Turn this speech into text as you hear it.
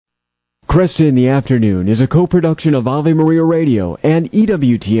Kresta in the Afternoon is a co-production of Ave Maria Radio and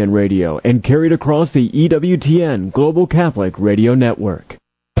EWTN Radio and carried across the EWTN Global Catholic Radio Network.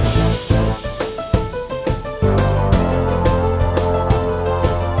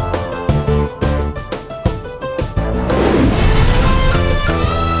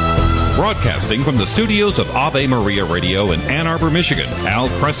 Broadcasting from the studios of Ave Maria Radio in Ann Arbor, Michigan, Al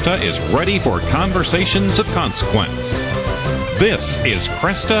Kresta is ready for conversations of consequence. This is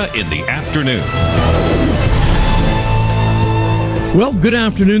Kresta in the Afternoon. Well, good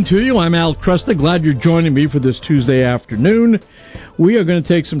afternoon to you. I'm Al Kresta. Glad you're joining me for this Tuesday afternoon. We are going to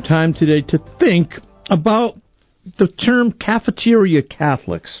take some time today to think about the term cafeteria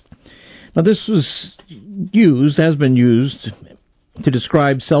Catholics. Now, this has been used to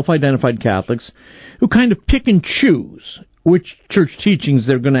describe self-identified Catholics who kind of pick and choose which church teachings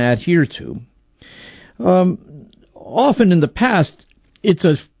they're going to adhere to. Often in the past, it's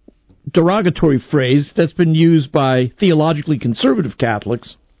a derogatory phrase that's been used by theologically conservative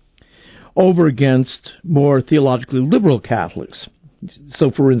Catholics over against more theologically liberal Catholics.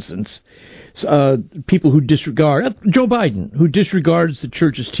 So, for instance, people who disregard, Joe Biden, who disregards the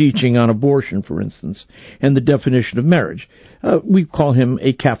church's teaching on abortion, for instance, and the definition of marriage. We call him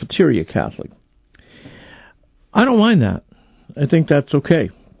a cafeteria Catholic. I don't mind that. I think that's okay.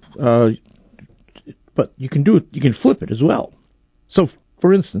 But you can do it. You can flip it as well. So,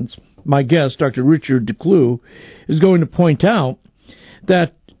 for instance, my guest, Dr. Richard DeClue, is going to point out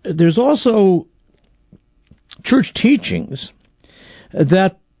that there's also church teachings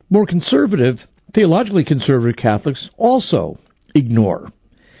that more conservative, theologically conservative Catholics also ignore.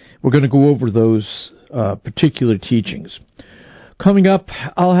 We're going to go over those particular teachings. Coming up,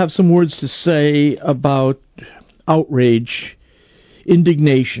 I'll have some words to say about outrage,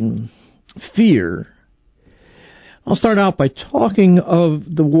 indignation, fear. I'll start out by talking of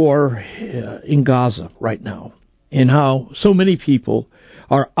the war in Gaza right now and how so many people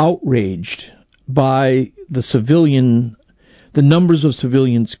are outraged by the numbers of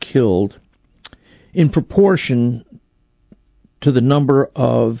civilians killed in proportion to the number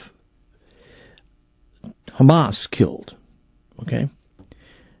of Hamas killed. Okay?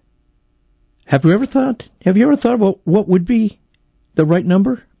 Have you ever thought about what would be the right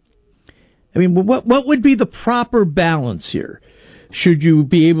number? I mean, what would be the proper balance here? Should you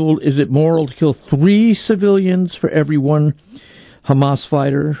be able, is it moral to kill 3 civilians for every one Hamas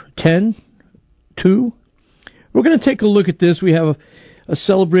fighter? 10? 2? We're going to take a look at this. We have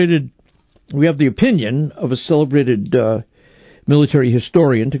we have the opinion of a celebrated military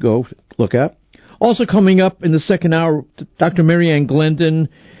historian to go look at. Also coming up in the second hour, Dr. Marianne Glendon,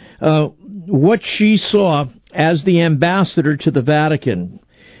 what she saw as the ambassador to the Vatican.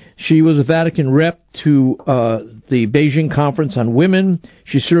 She was a Vatican rep to the Beijing Conference on Women.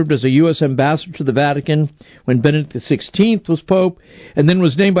 She served as a U.S. ambassador to the Vatican when Benedict XVI was Pope, and then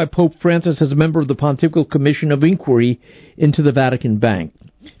was named by Pope Francis as a member of the Pontifical Commission of Inquiry into the Vatican Bank.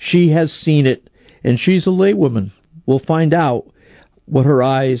 She has seen it, and she's a laywoman. We'll find out what her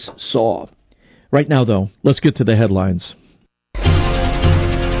eyes saw. Right now, though, let's get to the headlines.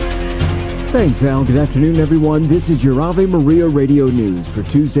 Thanks, Al. Good afternoon, everyone. This is your Ave Maria Radio News for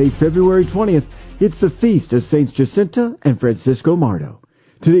Tuesday, February 20th. It's the feast of Saints Jacinta and Francisco Marto.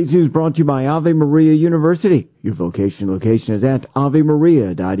 Today's news brought to you by Ave Maria University. Your vocation location is at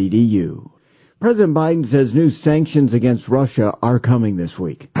avemaria.edu. President Biden says new sanctions against Russia are coming this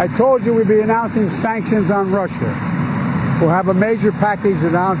week. I told you we'd be announcing sanctions on Russia. We'll have a major package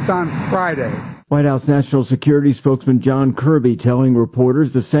announced on Friday. White House National Security spokesman John Kirby telling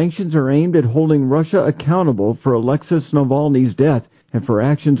reporters the sanctions are aimed at holding Russia accountable for Alexei Navalny's death and for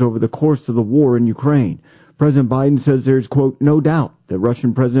actions over the course of the war in Ukraine. President Biden says there's, quote, no doubt that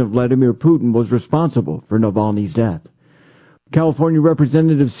Russian President Vladimir Putin was responsible for Navalny's death. California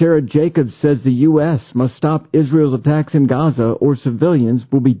Representative Sarah Jacobs says the U.S. must stop Israel's attacks in Gaza or civilians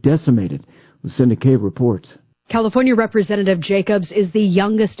will be decimated. Lucinda Kay reports. California Representative Jacobs is the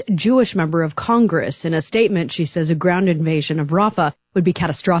youngest Jewish member of Congress. In a statement, she says a ground invasion of Rafah would be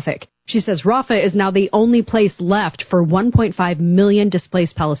catastrophic. She says Rafah is now the only place left for 1.5 million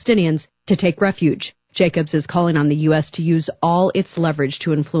displaced Palestinians to take refuge. Jacobs is calling on the U.S. to use all its leverage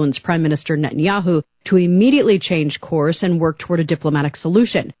to influence Prime Minister Netanyahu to immediately change course and work toward a diplomatic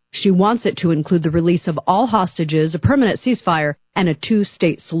solution. She wants it to include the release of all hostages, a permanent ceasefire, and a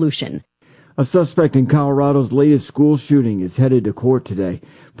two-state solution. A suspect in Colorado's latest school shooting is headed to court today.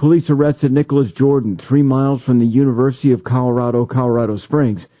 Police arrested Nicholas Jordan 3 miles from the University of Colorado, Colorado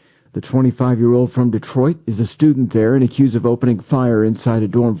Springs. The 25-year-old from Detroit is a student there and accused of opening fire inside a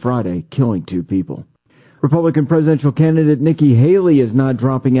dorm Friday, killing 2 people. Republican presidential candidate Nikki Haley is not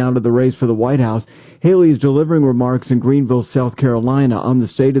dropping out of the race for the White House. Haley is delivering remarks in Greenville, South Carolina on the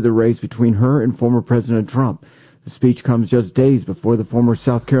state of the race between her and former President Trump. The speech comes just days before the former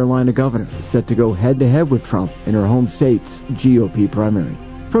South Carolina governor is set to go head-to-head with Trump in her home state's GOP primary.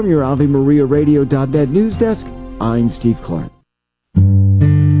 From your AveMariaRadio.net news desk, I'm Steve Clark.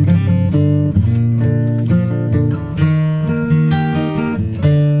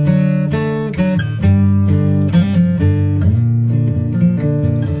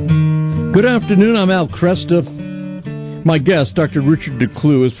 Good afternoon, I'm Al Kresta. My guest, Dr. Richard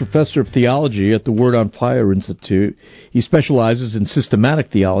DeClue, is professor of theology at the Word on Fire Institute. He specializes in systematic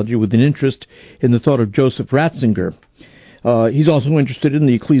theology with an interest in the thought of Joseph Ratzinger. He's also interested in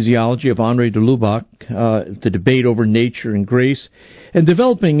the ecclesiology of André de Lubac, the debate over nature and grace, and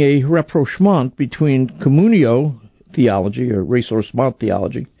developing a rapprochement between communio theology, or ressourcement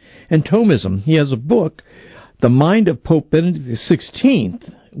theology, and Thomism. He has a book, The Mind of Pope Benedict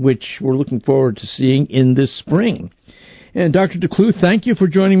XVI, which we're looking forward to seeing in this spring. And Dr. DeClue, thank you for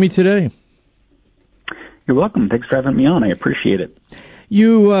joining me today. You're welcome. Thanks for having me on. I appreciate it.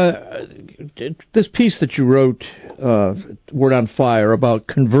 You, this piece that you wrote, Word on Fire, about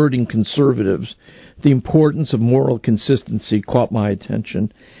converting conservatives, the importance of moral consistency, caught my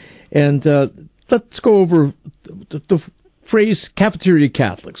attention. And let's go over the phrase cafeteria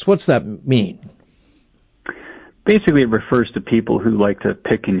Catholics. What's that mean? Basically, it refers to people who like to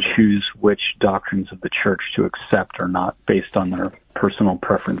pick and choose which doctrines of the church to accept or not based on their personal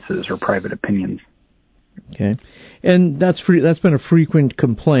preferences or private opinions. Okay. And that's been a frequent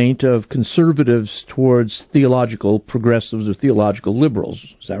complaint of conservatives towards theological progressives or theological liberals.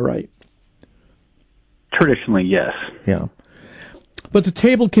 Is that right? Traditionally, yes. Yeah. But the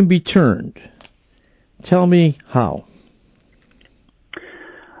table can be turned. Tell me how.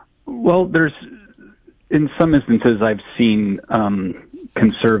 Well, in some instances, I've seen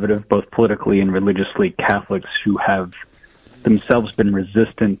conservative, both politically and religiously, Catholics who have themselves been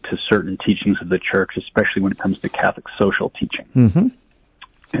resistant to certain teachings of the church, especially when it comes to Catholic social teaching. Mm-hmm.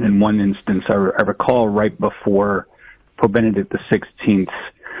 And in one instance, I recall right before Pope Benedict XVI's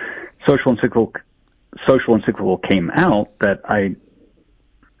social encyclical came out that I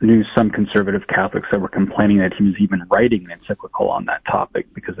knew some conservative Catholics that were complaining that he was even writing an encyclical on that topic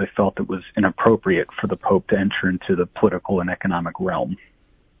because they felt it was inappropriate for the Pope to enter into the political and economic realm.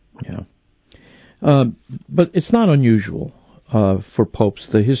 Yeah. But it's not unusual for popes.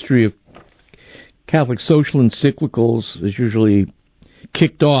 The history of Catholic social encyclicals is usually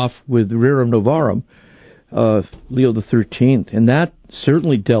kicked off with Rerum Novarum, Leo XIII, and that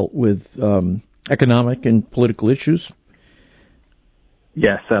certainly dealt with economic and political issues.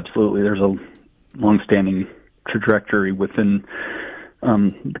 Yes, absolutely. There's a long-standing trajectory within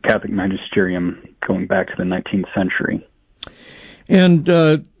the Catholic magisterium going back to the 19th century. And,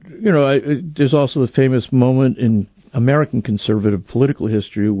 there's also the famous moment in American conservative political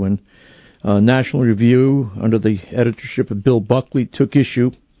history when National Review, under the editorship of Bill Buckley, took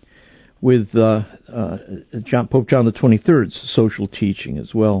issue with Pope John XXIII's social teaching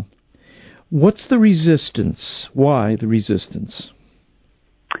as well. What's the resistance? Why the resistance?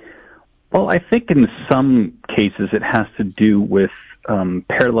 Well, I think in some cases it has to do with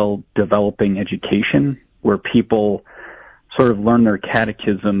parallel developing education, where people sort of learn their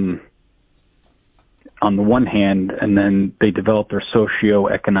catechism on the one hand, and then they develop their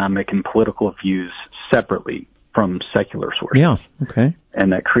socio-economic and political views separately from secular sources. Yeah, okay.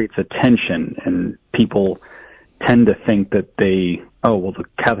 And that creates a tension, and people tend to think that the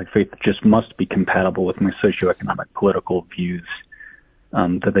Catholic faith just must be compatible with my socio-economic political views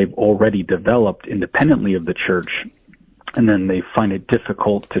that they've already developed independently of the church, and then they find it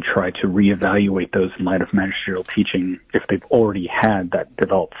difficult to try to reevaluate those in light of magisterial teaching if they've already had that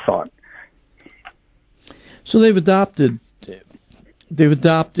developed thought. So they've adopted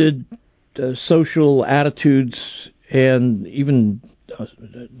social attitudes and even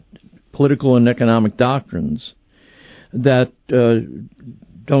political and economic doctrines that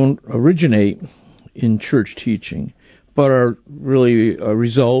don't originate in church teaching, but are really a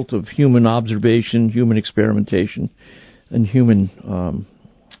result of human observation, human experimentation, and human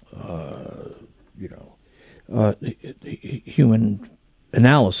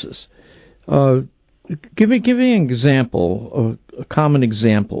analysis. Give me an example, a common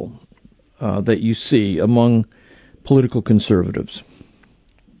example that you see among political conservatives.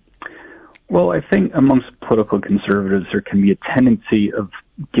 Well, I think amongst political conservatives there can be a tendency of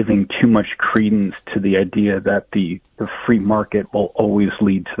giving too much credence to the idea that the free market will always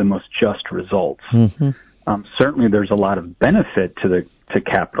lead to the most just results. Mm-hmm. Certainly there's a lot of benefit to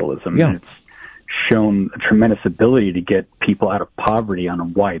capitalism. Yeah. It's shown a tremendous ability to get people out of poverty on a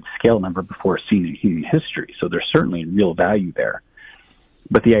wide scale never before seen in human history. So there's certainly real value there.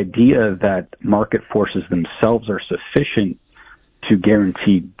 But the idea that market forces themselves are sufficient to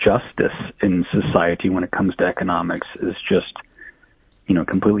guarantee justice in society when it comes to economics is just,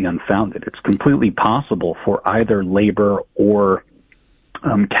 completely unfounded. It's completely possible for either labor or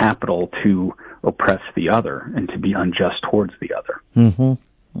capital to oppress the other and to be unjust towards the other.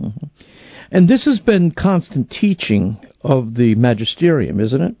 Mm-hmm. Mm-hmm. And this has been constant teaching of the magisterium,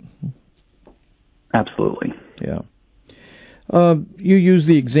 isn't it? Absolutely. Yeah. You use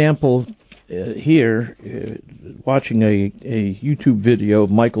the example here, watching a YouTube video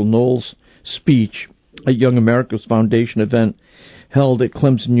of Michael Knowles' speech at Young America's Foundation event held at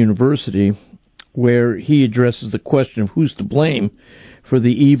Clemson University, where he addresses the question of who's to blame for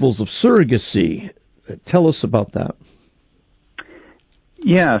the evils of surrogacy. Tell us about that.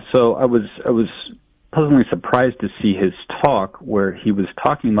 Yeah, so I was pleasantly surprised to see his talk where he was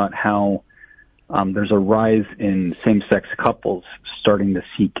talking about how there's a rise in same-sex couples starting to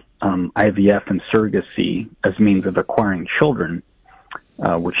seek IVF and surrogacy as means of acquiring children,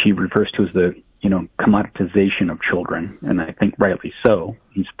 which he refers to as the commoditization of children, and I think rightly so.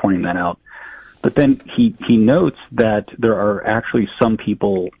 He's pointing that out. But then he notes that there are actually some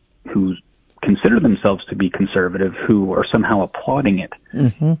people who consider themselves to be conservative who are somehow applauding it,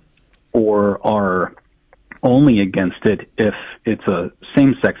 mm-hmm. or are only against it if it's a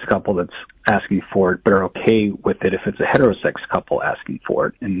same-sex couple that's asking for it, but are okay with it if it's a heterosex couple asking for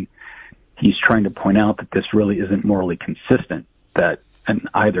it. And he's trying to point out that this really isn't morally consistent, that in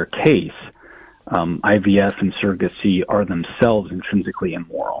either case, IVF and surrogacy are themselves intrinsically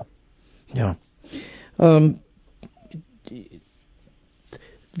immoral. Yeah.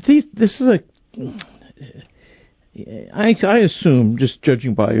 This is I assume, just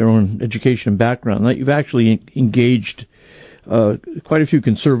judging by your own education and background, that you've actually engaged quite a few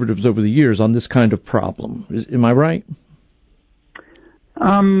conservatives over the years on this kind of problem. Am I right?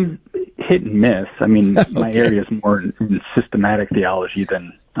 Hit and miss. I mean, Okay. My area is more in systematic theology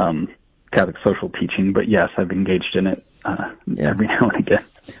than Catholic social teaching, but yes, I've engaged in it every now and again.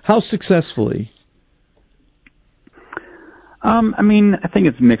 How successfully? I think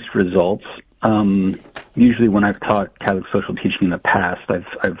it's mixed results. Usually when I've taught Catholic social teaching in the past,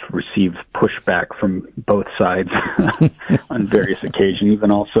 I've received pushback from both sides on various occasions,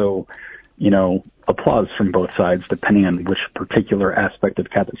 and also, applause from both sides, depending on which particular aspect of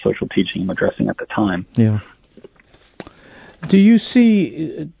Catholic social teaching I'm addressing at the time. Yeah. Do you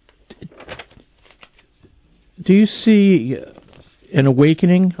see an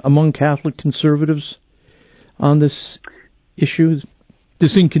awakening among Catholic conservatives on this issue,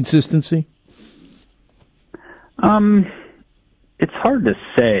 this inconsistency? It's hard to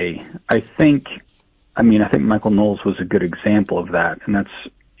say. I think Michael Knowles was a good example of that, and that's,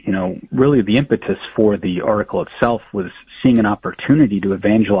 really the impetus for the article itself was seeing an opportunity to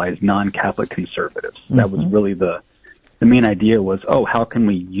evangelize non-Catholic conservatives. Mm-hmm. That was really the main idea was, how can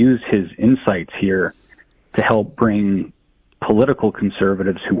we use his insights here to help bring political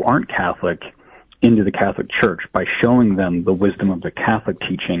conservatives who aren't Catholic into the Catholic Church by showing them the wisdom of the Catholic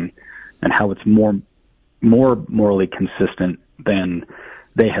teaching and how it's more morally consistent than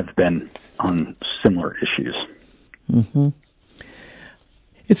they have been on similar issues. Mm-hmm.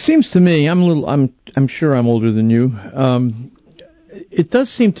 It seems to me, I'm sure I'm older than you. It does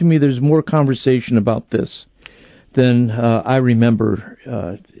seem to me there's more conversation about this than I remember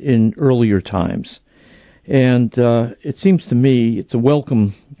in earlier times. And it seems to me it's a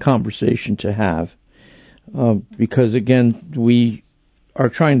welcome conversation to have because, again, we are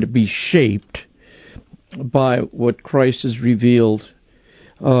trying to be shaped by what Christ has revealed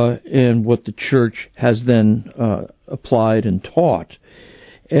and what the Church has then applied and taught.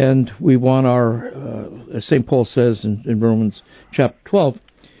 And we want as St. Paul says in Romans chapter 12,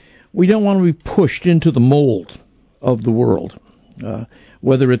 we don't want to be pushed into the mold of the world,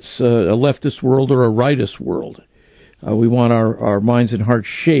 whether it's a leftist world or a rightist world. We want our minds and hearts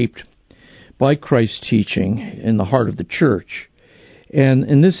shaped by Christ's teaching in the heart of the Church. And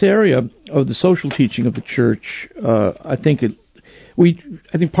in this area of the social teaching of the Church, I think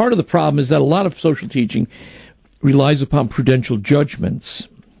part of the problem is that a lot of social teaching relies upon prudential judgments,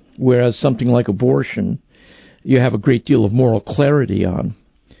 whereas something like abortion, you have a great deal of moral clarity on.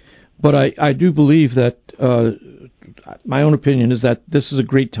 But I do believe that my own opinion is that this is a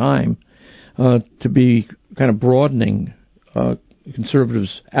great time to be kind of broadening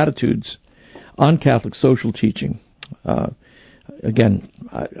conservatives' attitudes on Catholic social teaching. Again,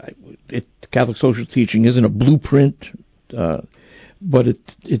 Catholic social teaching isn't a blueprint but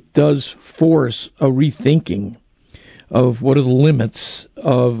it does force a rethinking of what are the limits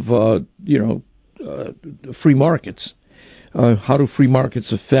of free markets. How do free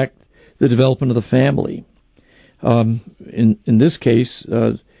markets affect the development of the family? In this case,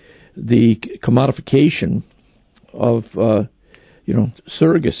 the commodification of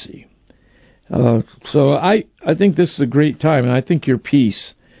surrogacy. So I think this is a great time, and I think your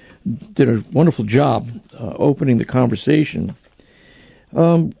piece did a wonderful job opening the conversation.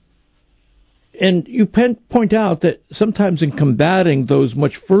 And you point out that sometimes in combating those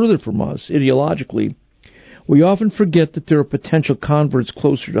much further from us ideologically, we often forget that there are potential converts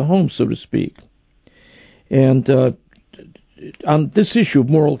closer to home, so to speak. And on this issue of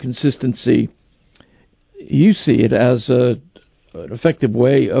moral consistency, you see it as an effective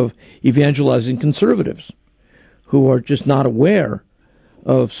way of evangelizing conservatives who are just not aware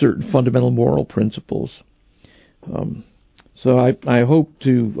of certain fundamental moral principles. So I hope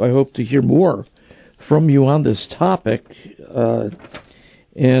to hear more from you on this topic,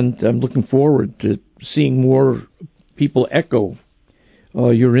 and I'm looking forward to seeing more people echo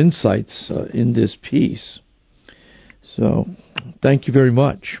your insights in this piece. So, thank you very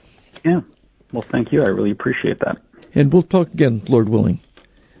much. Yeah. Well, thank you. I really appreciate that. And we'll talk again, Lord willing.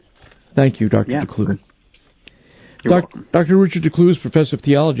 Thank you, Dr. DeClue. You're welcome. Dr. Richard DeClue is professor of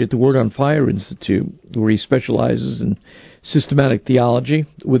theology at the Word on Fire Institute, where he specializes in systematic theology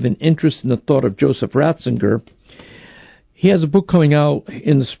with an interest in the thought of Joseph Ratzinger. He has a book coming out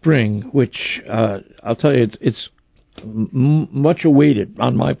in the spring, which I'll tell you, it's much awaited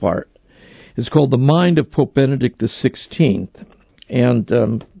on my part. It's called The Mind of Pope Benedict XVI.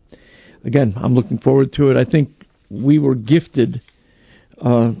 And again, I'm looking forward to it. I think we were gifted,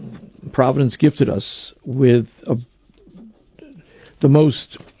 Providence gifted us with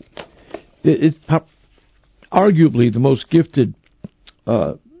arguably the most gifted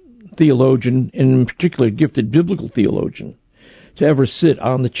theologian, and in particular gifted biblical theologian, to ever sit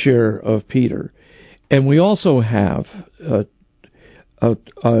on the chair of Peter. And we also have an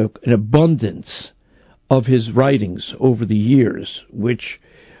abundance of his writings over the years, which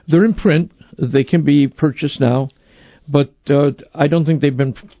they're in print. They can be purchased now, but I don't think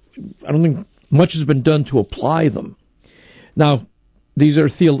much has been done to apply them. Now, these are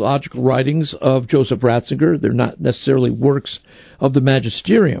theological writings of Joseph Ratzinger. They're not necessarily works of the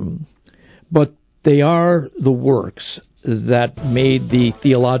magisterium, but they are the works that made the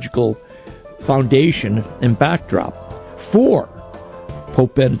theological foundation and backdrop for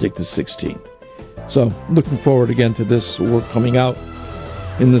Pope Benedict XVI. So, looking forward again to this work coming out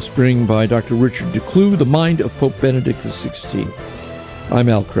in the spring by Dr. Richard DeClue, The Mind of Pope Benedict XVI. I'm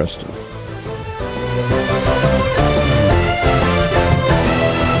Al Kresta.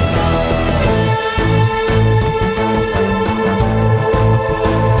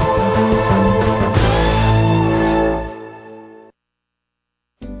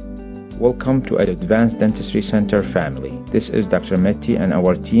 Welcome to Advanced Dentistry Center family. This is Dr. Metti, and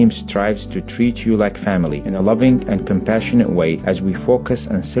our team strives to treat you like family in a loving and compassionate way as we focus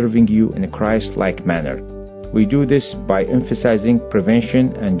on serving you in a Christ-like manner. We do this by emphasizing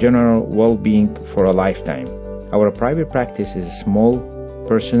prevention and general well-being for a lifetime. Our private practice is small,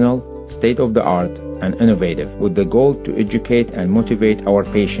 personal, state-of-the-art, and innovative, with the goal to educate and motivate our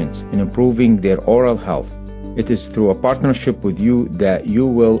patients in improving their oral health. It is through a partnership with you that you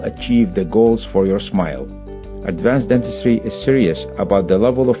will achieve the goals for your smile. Advanced Dentistry is serious about the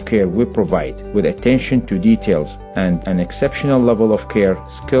level of care we provide, with attention to details and an exceptional level of care,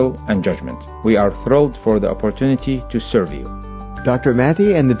 skill, and judgment. We are thrilled for the opportunity to serve you. Dr.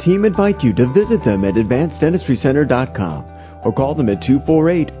 Matthew and the team invite you to visit them at advanceddentistrycenter.com or call them at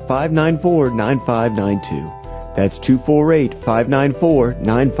 248-594-9592. That's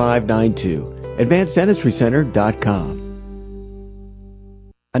 248-594-9592. AdvancedDentistryCenter.com.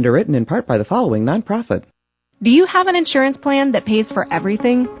 Underwritten in part by the following nonprofit. Do you have an insurance plan that pays for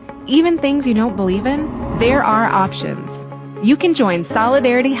everything, even things you don't believe in? There are options. You can join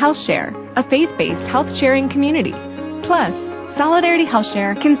Solidarity Health Share, a faith-based health-sharing community. Plus, Solidarity Health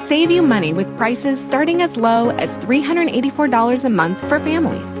Share can save you money with prices starting as low as $384 a month for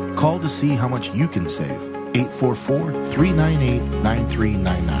families. Call to see how much you can save.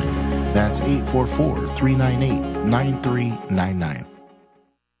 844-398-9399. That's 844-398-9399.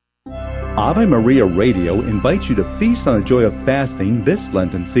 Ave Maria Radio invites you to feast on the joy of fasting this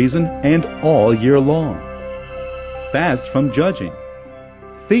Lenten season and all year long. Fast from judging.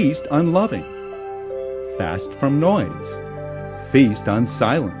 Feast on loving. Fast from noise. Feast on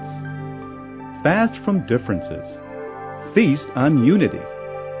silence. Fast from differences. Feast on unity.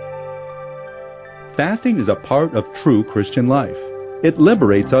 Fasting is a part of true Christian life. It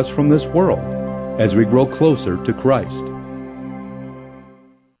liberates us from this world as we grow closer to Christ.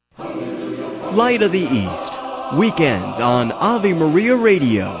 Light of the East, weekends on Ave Maria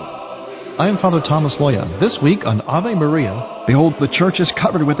Radio. I am Father Thomas Loya. This week on Ave Maria, behold, the church is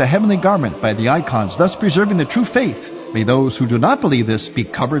covered with a heavenly garment by the icons, thus preserving the true faith. May those who do not believe this be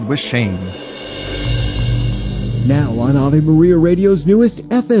covered with shame. Now on Ave Maria Radio's newest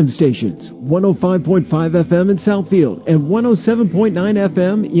FM stations, 105.5 FM in Southfield and 107.9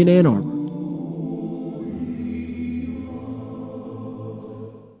 FM in Ann Arbor.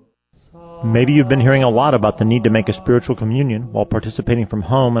 Maybe you've been hearing a lot about the need to make a spiritual communion while participating from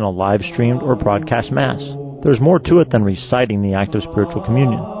home in a live-streamed or broadcast Mass. There's more to it than reciting the act of spiritual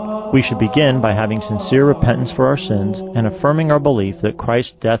communion. We should begin by having sincere repentance for our sins and affirming our belief that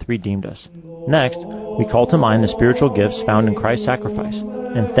Christ's death redeemed us. Next, we call to mind the spiritual gifts found in Christ's sacrifice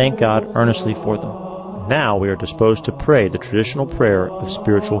and thank God earnestly for them. Now we are disposed to pray the traditional prayer of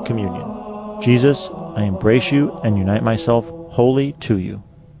spiritual communion. Jesus, I embrace you and unite myself wholly to you.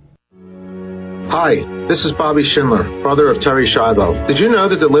 Hi, this is Bobby Schindler, brother of Terry Shiloh. Did you know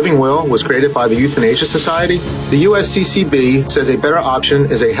that the Living Will was created by the Euthanasia Society? The USCCB says a better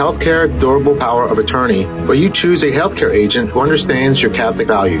option is a healthcare durable power of attorney, where you choose a healthcare agent who understands your Catholic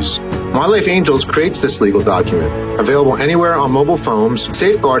values. My Life Angels creates this legal document, available anywhere on mobile phones,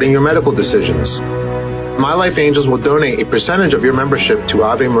 safeguarding your medical decisions. My Life Angels will donate a percentage of your membership to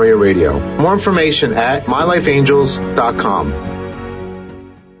Ave Maria Radio. More information at mylifeangels.com.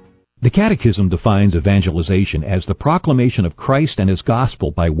 The Catechism defines evangelization as the proclamation of Christ and His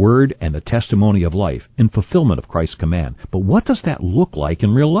gospel by word and the testimony of life in fulfillment of Christ's command. But what does that look like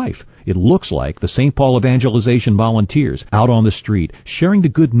in real life? It looks like the St. Paul Evangelization volunteers out on the street, sharing the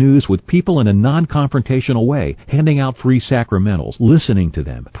good news with people in a non-confrontational way, handing out free sacramentals, listening to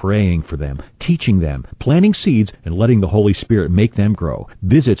them, praying for them, teaching them, planting seeds, and letting the Holy Spirit make them grow.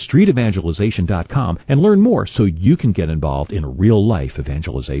 Visit streetevangelization.com and learn more so you can get involved in real-life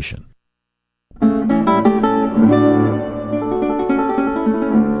evangelization.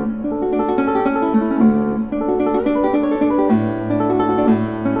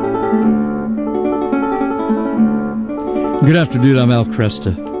 Good afternoon, I'm Al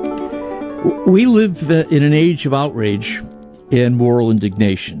Kresta. We live in an age of outrage and moral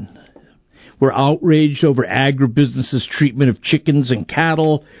indignation. We're outraged over agribusinesses' treatment of chickens and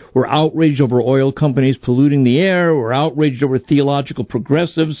cattle. We're outraged over oil companies polluting the air. We're outraged over theological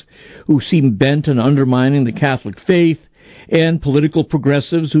progressives who seem bent on undermining the Catholic faith, and political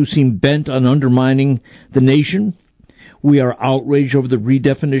progressives who seem bent on undermining the nation. We are outraged over the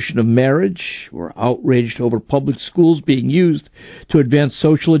redefinition of marriage. We're outraged over public schools being used to advance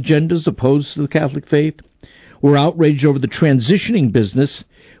social agendas opposed to the Catholic faith. We're outraged over the transitioning business,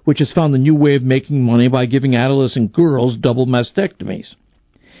 which has found a new way of making money by giving adolescent girls double mastectomies.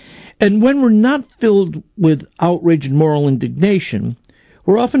 And when we're not filled with outrage and moral indignation,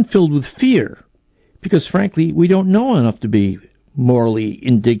 we're often filled with fear, because frankly, we don't know enough to be morally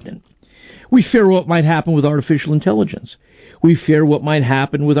indignant. We fear what might happen with artificial intelligence. We fear what might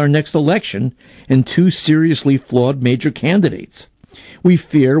happen with our next election and two seriously flawed major candidates. We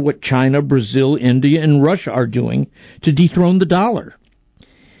fear what China, Brazil, India, and Russia are doing to dethrone the dollar.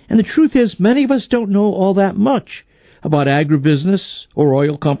 And the truth is, many of us don't know all that much about agribusiness or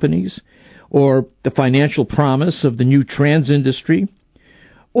oil companies or the financial promise of the new trans industry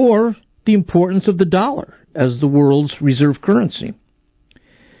or the importance of the dollar as the world's reserve currency.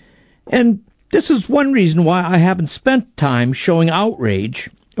 And this is one reason why I haven't spent time showing outrage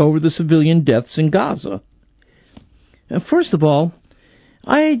over the civilian deaths in Gaza. First of all,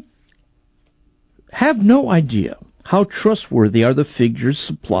 I have no idea how trustworthy are the figures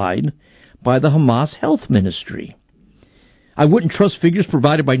supplied by the Hamas health ministry. I wouldn't trust figures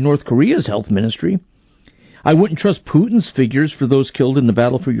provided by North Korea's health ministry. I wouldn't trust Putin's figures for those killed in the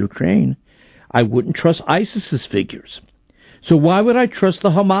battle for Ukraine. I wouldn't trust ISIS's figures. So why would I trust the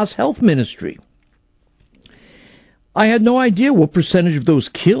Hamas health ministry? I had no idea what percentage of those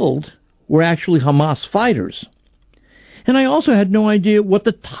killed were actually Hamas fighters. And I also had no idea what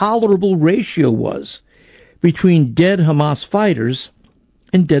the tolerable ratio was between dead Hamas fighters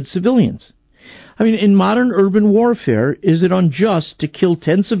and dead civilians. I mean, in modern urban warfare, is it unjust to kill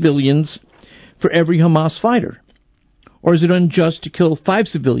 10 civilians for every Hamas fighter? Or is it unjust to kill 5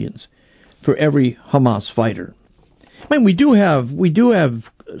 civilians for every Hamas fighter? I mean, we do have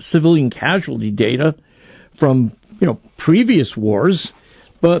civilian casualty data from, previous wars,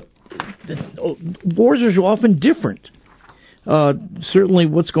 but wars are often different. Certainly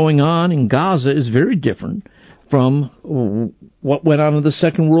what's going on in Gaza is very different from what went on in the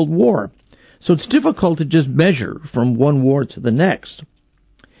Second World War. So it's difficult to just measure from one war to the next.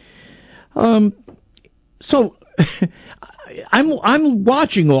 So I'm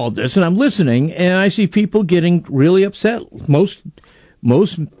watching all this and I'm listening, and I see people getting really upset.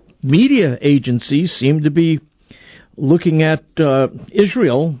 Most media agencies seem to be looking at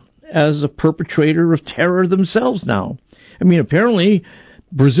Israel as a perpetrator of terror themselves now. I mean, apparently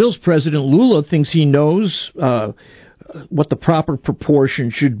Brazil's President Lula thinks he knows what the proper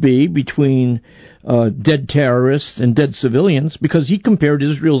proportion should be between dead terrorists and dead civilians, because he compared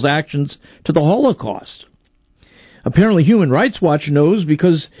Israel's actions to the Holocaust. Apparently Human Rights Watch knows,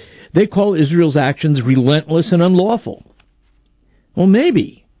 because they call Israel's actions relentless and unlawful. Well,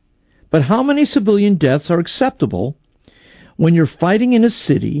 maybe. But how many civilian deaths are acceptable when you're fighting in a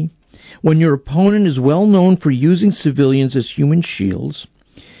city, when your opponent is well known for using civilians as human shields,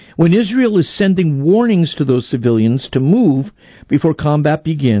 when Israel is sending warnings to those civilians to move before combat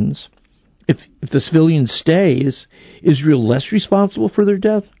begins? If the civilians stay, is Israel less responsible for their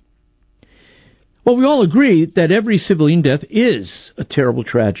death? Well, we all agree that every civilian death is a terrible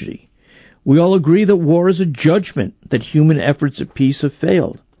tragedy. We all agree that war is a judgment, that human efforts at peace have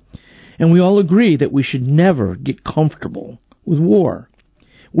failed. And we all agree that we should never get comfortable with war.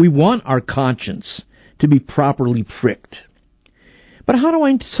 We want our conscience to be properly pricked. But how do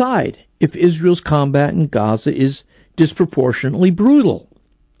I decide if Israel's combat in Gaza is disproportionately brutal?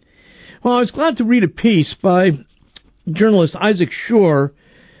 Well, I was glad to read a piece by journalist Isaac Shore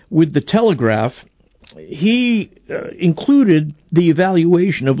with The Telegraph. He included the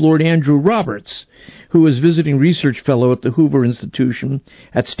evaluation of Lord Andrew Roberts, who was visiting research fellow at the Hoover Institution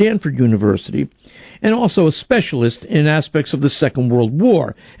at Stanford University, and also a specialist in aspects of the Second World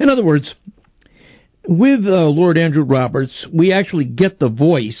War. In other words, with Lord Andrew Roberts, we actually get the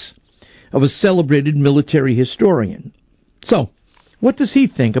voice of a celebrated military historian. So, what does he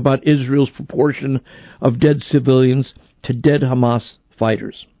think about Israel's proportion of dead civilians to dead Hamas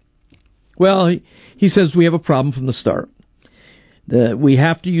fighters? Well, he says we have a problem from the start. We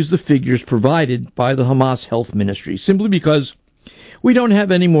have to use the figures provided by the Hamas Health Ministry, simply because we don't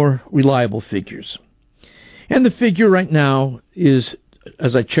have any more reliable figures. And the figure right now is,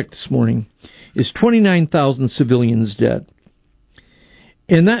 as I checked this morning, is 29,000 civilians dead.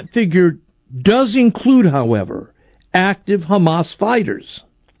 And that figure does include, however, active Hamas fighters,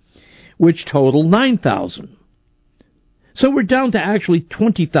 which total 9,000. So we're down to actually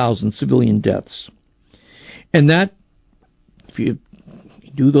 20,000 civilian deaths. And that, if you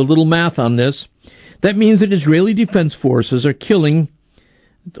do the little math on this, that means that Israeli Defense Forces are killing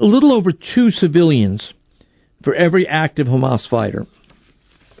a little over 2 civilians for every active Hamas fighter.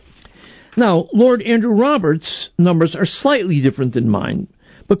 Now, Lord Andrew Roberts' numbers are slightly different than mine,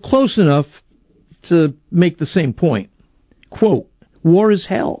 but close enough to make the same point. Quote, war is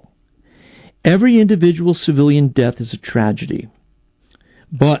hell. Every individual civilian death is a tragedy.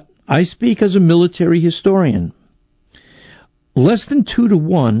 But I speak as a military historian. Less than 2 to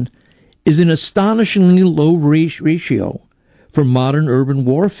 1 is an astonishingly low ratio for modern urban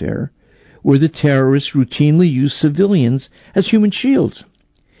warfare, where the terrorists routinely use civilians as human shields.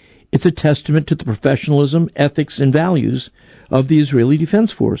 It's a testament to the professionalism, ethics, and values of the Israeli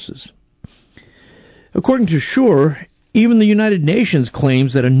Defense Forces. According to Shore, even the United Nations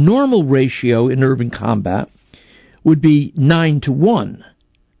claims that a normal ratio in urban combat would be 9 to 1,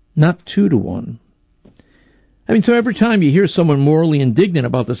 not 2 to 1. I mean, so every time you hear someone morally indignant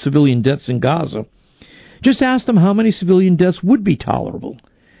about the civilian deaths in Gaza, just ask them how many civilian deaths would be tolerable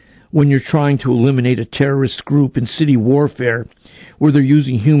when you're trying to eliminate a terrorist group in city warfare where they're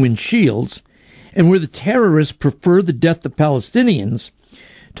using human shields and where the terrorists prefer the death of Palestinians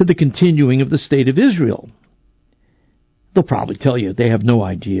to the continuing of the State of Israel. They'll probably tell you they have no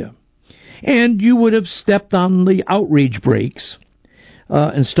idea. And you would have stepped on the outrage brakes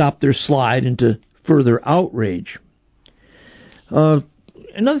and stopped their slide into further outrage.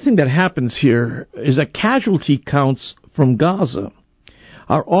 Another thing that happens here is that casualty counts from Gaza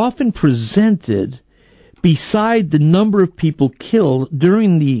are often presented beside the number of people killed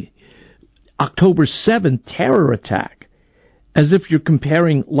during the October 7th terror attack, as if you're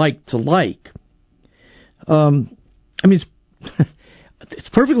comparing like to like. I mean, it's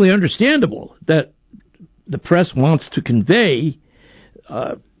perfectly understandable that the press wants to convey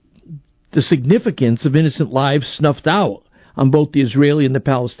the significance of innocent lives snuffed out on both the Israeli and the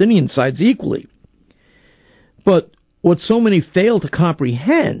Palestinian sides equally. But what so many fail to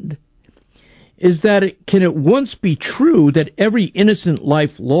comprehend is that it can at once be true that every innocent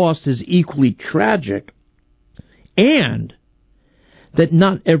life lost is equally tragic, and that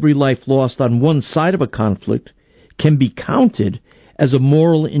not every life lost on one side of a conflict can be counted as a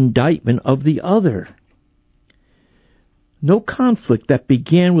moral indictment of the other. No conflict that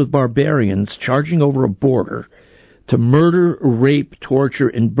began with barbarians charging over a border to murder, rape, torture,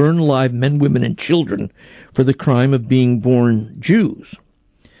 and burn alive men, women, and children for the crime of being born Jews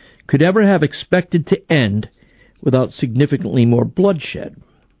could ever have expected to end without significantly more bloodshed.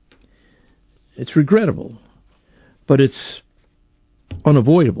 It's regrettable, but it's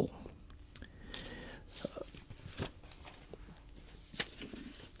unavoidable.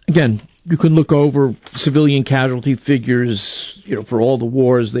 Again, you can look over civilian casualty figures, for all the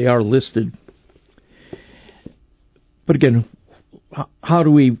wars. They are listed. But again, how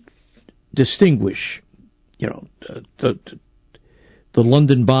do we distinguish, the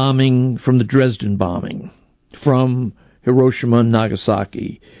London bombing from the Dresden bombing, from Hiroshima and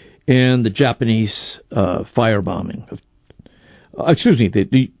Nagasaki, and the Japanese firebombing?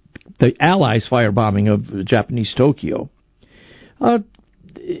 The Allies' firebombing of Japanese Tokyo.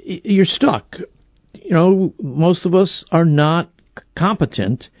 You're stuck. Most of us are not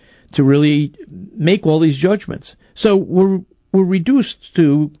competent to really make all these judgments. So we're reduced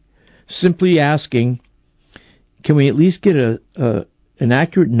to simply asking, can we at least get an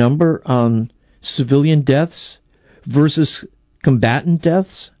accurate number on civilian deaths versus combatant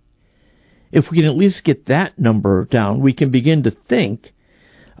deaths? If we can at least get that number down, we can begin to think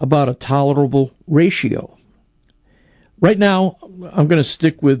about a tolerable ratio. Right now, I'm going to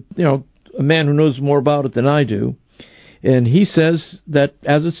stick with, a man who knows more about it than I do, and he says that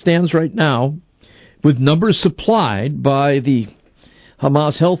as it stands right now, with numbers supplied by the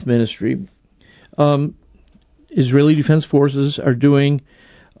Hamas Health Ministry, Israeli Defense Forces are doing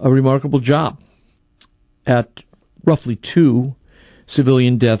a remarkable job at roughly 2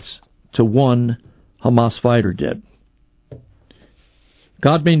 civilian deaths to 1 Hamas fighter dead.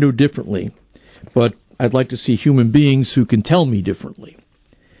 God may know differently, but I'd like to see human beings who can tell me differently.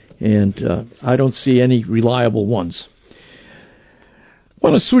 And I don't see any reliable ones. I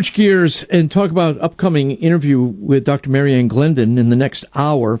want to switch gears and talk about an upcoming interview with Dr. Marianne Glendon in the next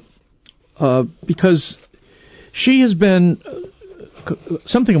hour, because she has been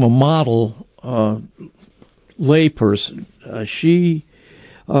something of a model layperson. She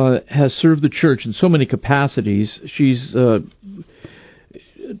has served the church in so many capacities. She's a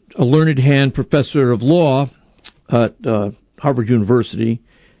learned hand professor of law at Harvard University.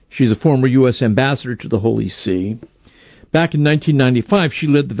 She's a former U.S. ambassador to the Holy See. Back in 1995, she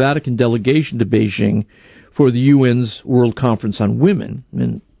led the Vatican delegation to Beijing for the UN's World Conference on Women,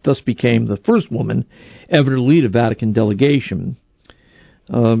 and thus became the first woman ever to lead a Vatican delegation.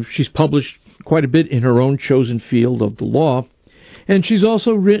 She's published quite a bit in her own chosen field of the law, and she's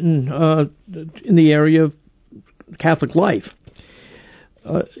also written in the area of Catholic life.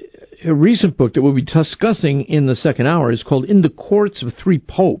 A recent book that we'll be discussing in the second hour is called In the Courts of Three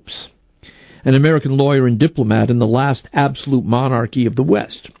Popes, an American lawyer and diplomat in the last absolute monarchy of the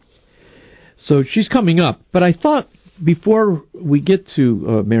West. So she's coming up. But I thought before we get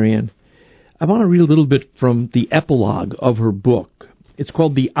to Marianne, I want to read a little bit from the epilogue of her book. It's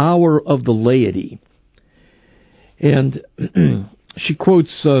called The Hour of the Laity. And she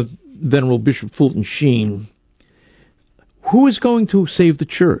quotes Venerable Bishop Fulton Sheen. Who is going to save the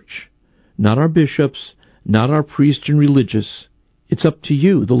church? Not our bishops, not our priests and religious. It's up to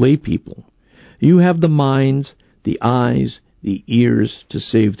you, the lay people. You have the minds, the eyes, the ears to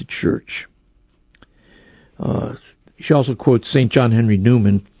save the church. She also quotes St. John Henry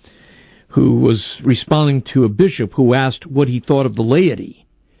Newman, who was responding to a bishop who asked what he thought of the laity.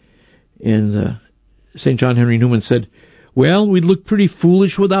 And St. John Henry Newman said, well, we'd look pretty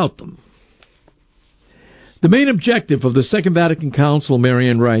foolish without them. The main objective of the Second Vatican Council,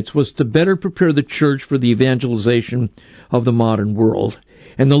 Marianne writes, was to better prepare the Church for the evangelization of the modern world,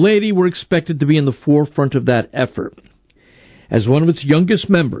 and the laity were expected to be in the forefront of that effort. As one of its youngest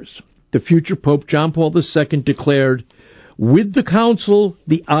members, the future Pope John Paul II declared, with the Council,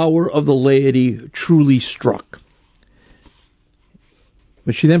 the hour of the laity truly struck.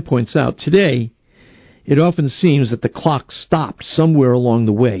 But she then points out, today, it often seems that the clock stopped somewhere along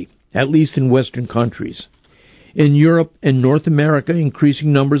the way, at least in Western countries. In Europe and North America,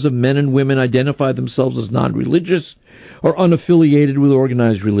 increasing numbers of men and women identify themselves as non-religious or unaffiliated with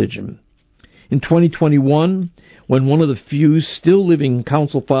organized religion. In 2021, when one of the few still living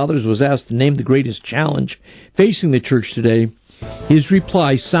council fathers was asked to name the greatest challenge facing the church today, his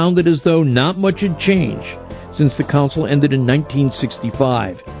reply sounded as though not much had changed since the council ended in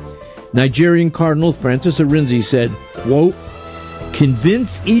 1965. Nigerian Cardinal Francis Arinze said, quote, convince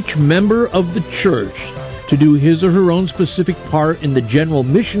each member of the church to do his or her own specific part in the general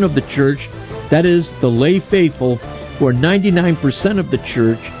mission of the church, that is, the lay faithful, for 99% of the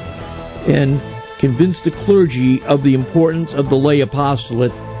church and convince the clergy of the importance of the lay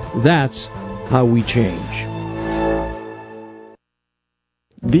apostolate. That's how we change.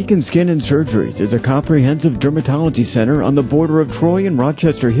 Beacon Skin and Surgeries is a comprehensive dermatology center on the border of Troy and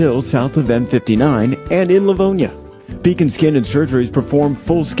Rochester Hills south of M59 and in Livonia. Beacon Skin and Surgeries perform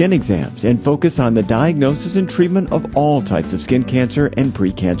full skin exams and focus on the diagnosis and treatment of all types of skin cancer and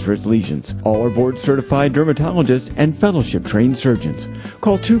precancerous lesions. All are board-certified dermatologists and fellowship-trained surgeons.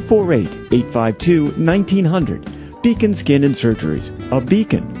 Call 248-852-1900. Beacon Skin and Surgeries, a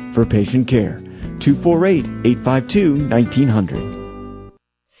beacon for patient care. 248-852-1900.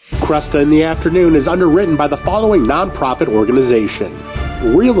 Kresta in the Afternoon is underwritten by the following nonprofit organization: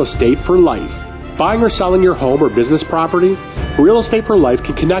 Real Estate for Life. Buying or selling your home or business property? Real Estate for Life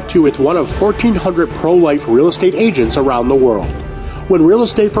can connect you with one of 1,400 pro-life real estate agents around the world. When Real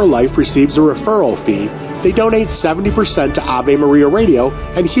Estate for Life receives a referral fee, they donate 70% to Ave Maria Radio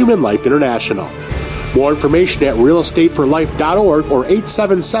and Human Life International. More information at realestateforlife.org or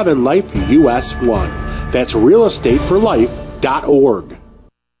 877-LIFE-US1. That's realestateforlife.org.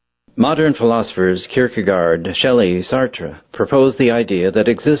 Modern philosophers Kierkegaard, Shelley, Sartre proposed the idea that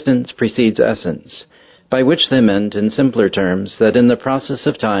existence precedes essence, by which they meant in simpler terms that in the process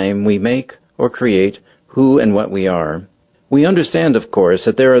of time we make or create who and what we are. We understand, of course,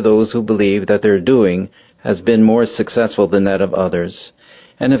 that there are those who believe that their doing has been more successful than that of others,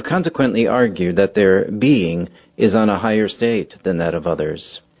 and have consequently argued that their being is on a higher state than that of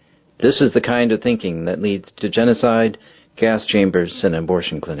others. This is the kind of thinking that leads to genocide, gas chambers, and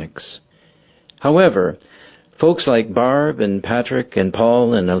abortion clinics. However, folks like Barb and Patrick and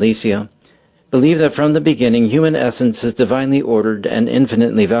Paul and Alicia believe that from the beginning human essence is divinely ordered and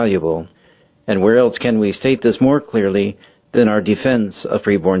infinitely valuable, and where else can we state this more clearly than our defense of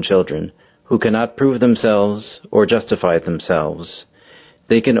freeborn children, who cannot prove themselves or justify themselves.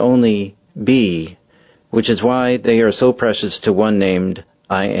 They can only be, which is why they are so precious to one named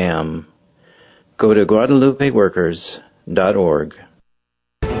I Am. Go to GuadalupeWorkers.org.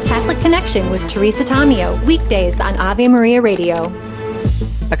 Catholic Connection with Teresa Tomeo, weekdays on Ave Maria Radio.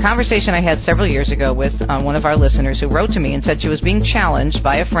 A conversation I had several years ago with one of our listeners who wrote to me and said she was being challenged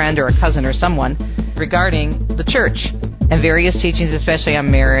by a friend or a cousin or someone regarding the church and various teachings, especially on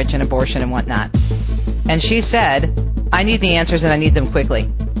marriage and abortion and whatnot. And she said, I need the answers and I need them quickly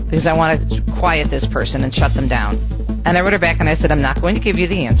because I want to quiet this person and shut them down. And I wrote her back and I said, I'm not going to give you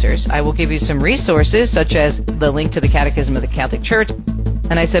the answers. I will give you some resources, such as the link to the Catechism of the Catholic Church.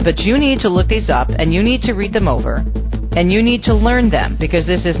 And I said, but you need to look these up and you need to read them over and you need to learn them, because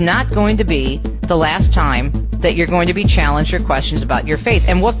this is not going to be the last time that you're going to be challenged or questions about your faith.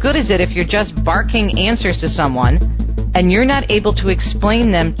 And what good is it if you're just barking answers to someone and you're not able to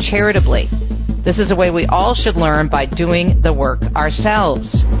explain them charitably? This is a way we all should learn, by doing the work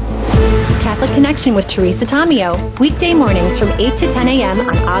ourselves. Catholic Connection with Teresa Tomeo, weekday mornings from 8 to 10 a.m.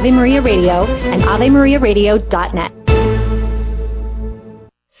 on Ave Maria Radio and AveMariaRadio.net.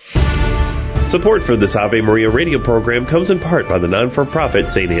 Support for this Ave Maria Radio program comes in part by the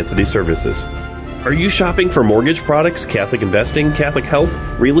non-for-profit St. Anthony Services. Are you shopping for mortgage products, Catholic investing, Catholic health,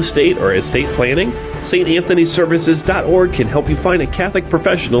 real estate, or estate planning? StAnthonyServices.org can help you find a Catholic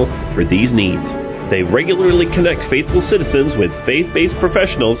professional for these needs. They regularly connect faithful citizens with faith-based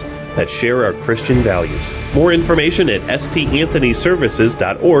professionals that share our Christian values. More information at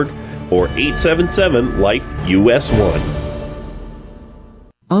StAnthonyServices.org or 877-LIFE-US1.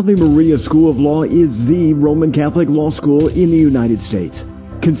 Ave Maria School of Law is the Roman Catholic law school in the United States.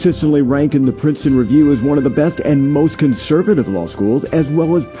 Consistently ranked in the Princeton Review as one of the best and most conservative law schools, as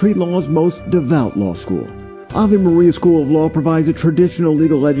well as pre-law's most devout law school. Ave Maria School of Law provides a traditional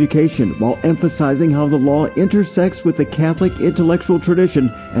legal education while emphasizing how the law intersects with the Catholic intellectual tradition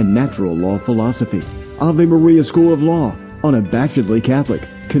and natural law philosophy. Ave Maria School of Law, unabashedly Catholic,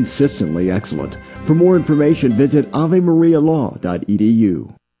 consistently excellent. For more information, visit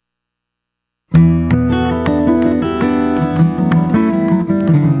avemarialaw.edu.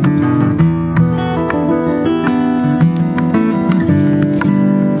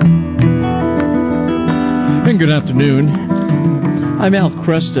 Good afternoon. I'm Al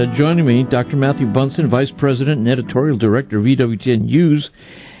Kresta. Joining me, Dr. Matthew Bunson, Vice President and Editorial Director of EWTN News,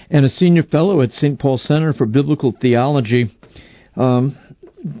 and a Senior Fellow at St. Paul Center for Biblical Theology.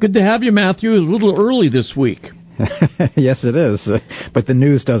 Good to have you, Matthew. It's a little early this week. Yes, it is. But the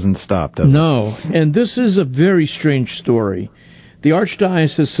news doesn't stop, does it? No. And this is a very strange story. The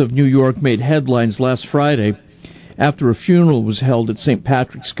Archdiocese of New York made headlines last Friday after a funeral was held at St.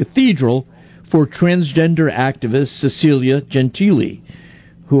 Patrick's Cathedral for transgender activist Cecilia Gentili,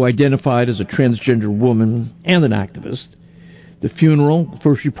 who identified as a transgender woman and an activist. The funeral,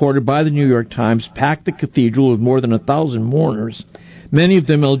 first reported by the New York Times, packed the cathedral with more than 1,000 mourners. Many of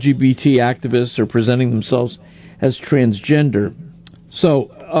them LGBT activists are presenting themselves as transgender.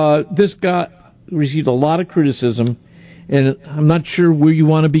 So this received a lot of criticism, and I'm not sure where you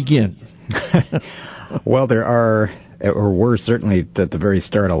want to begin. Well, there were certainly at the very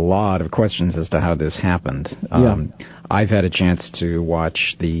start a lot of questions as to how this happened. I've had a chance to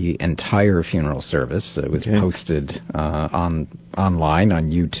watch the entire funeral service. It was posted online on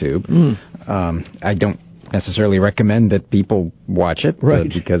YouTube. I don't necessarily recommend that people watch it,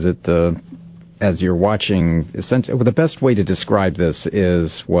 because it, as you're watching, essentially, the best way to describe this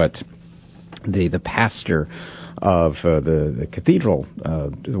is what the pastor of the cathedral,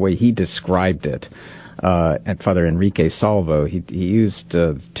 the way he described it. And Father Enrique Salvo, he used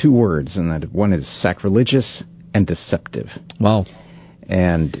two words, and that one is sacrilegious and deceptive. Wow.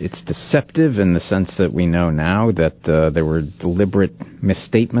 And it's deceptive in the sense that we know now that there were deliberate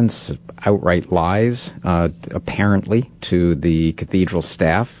misstatements, outright lies, apparently, to the cathedral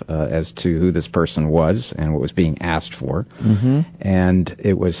staff as to who this person was and what was being asked for. And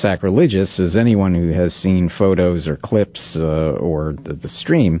it was sacrilegious, as anyone who has seen photos or clips or the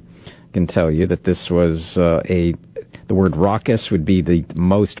stream can tell you, that this was the word raucous would be the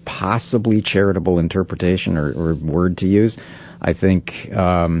most possibly charitable interpretation or word to use. I think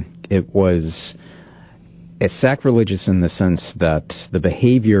it was sacrilegious in the sense that the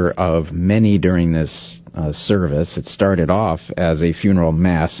behavior of many during this service, it started off as a funeral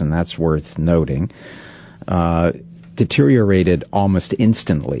mass, and that's worth noting, deteriorated almost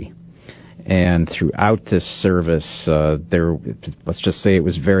instantly. And throughout this service, let's just say it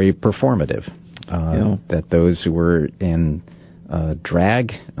was very performative. That those who were in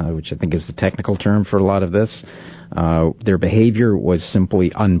drag, which I think is the technical term for a lot of this, their behavior was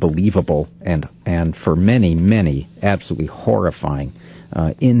simply unbelievable and for many, absolutely horrifying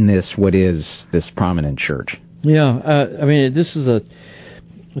in what is this prominent church. I mean, this is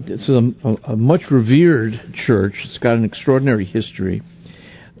a much revered church. It's got an extraordinary history.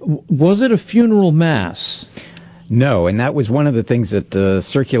 Was it a funeral mass? No, and that was one of the things that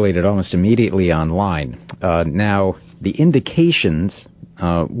circulated almost immediately online. Now, the indications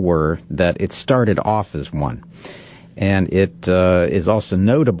were that it started off as one. And it is also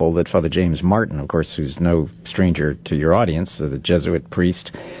notable that Father James Martin, of course, who's no stranger to your audience, the Jesuit priest,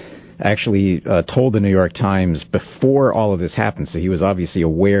 actually told the New York Times before all of this happened, so he was obviously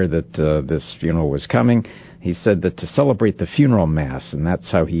aware that this funeral was coming. He said that to celebrate the funeral mass, and that's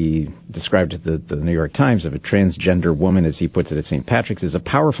how he described it to the New York Times, of a transgender woman, as he puts it, at St. Patrick's, is a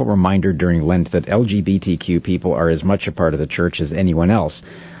powerful reminder during Lent that LGBTQ people are as much a part of the church as anyone else.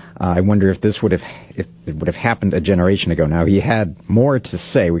 I wonder if it would have happened a generation ago. Now, he had more to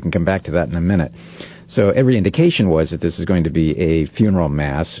say. We can come back to that in a minute. So every indication was that this is going to be a funeral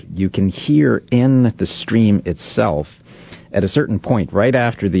mass. You can hear in the stream itself, at a certain point, right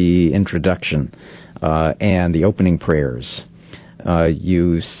after the introduction and the opening prayers,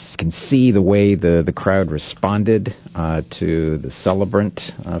 you can see the way the crowd responded to the celebrant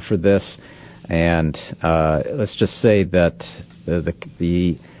for this. And let's just say that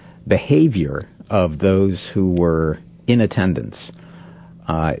the behavior of those who were in attendance,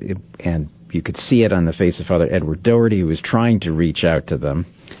 and you could see it on the face of Father Edward Doherty, who was trying to reach out to them.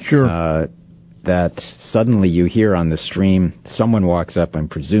 Sure. That suddenly you hear on the stream, someone walks up, I'm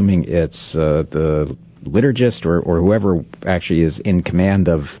presuming it's the liturgist or whoever actually is in command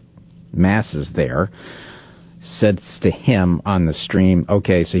of masses there, says to him on the stream,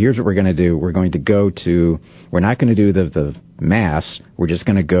 okay, so here's what we're going to do. We're not going to do the mass, we're just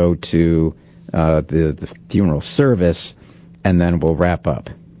going to go to the funeral service, and then we'll wrap up.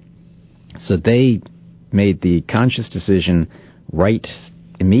 So they made the conscious decision right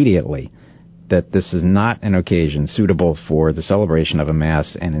immediately that this is not an occasion suitable for the celebration of a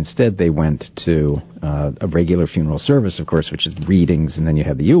mass, and instead they went to a regular funeral service, of course, which is readings, and then you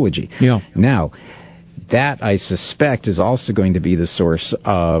have the eulogy. Yeah. Now, that, I suspect, is also going to be the source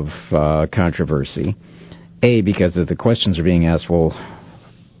of controversy. Because the questions are being asked, well,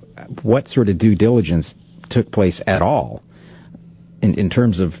 what sort of due diligence took place at all in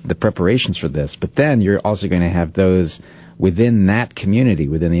terms of the preparations for this? But then you're also going to have those within that community,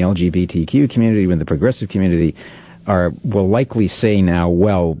 within the LGBTQ community, within the progressive community, will likely say now,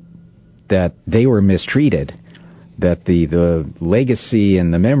 well, that they were mistreated, that the legacy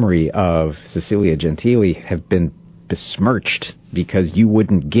and the memory of Cecilia Gentili have been besmirched because you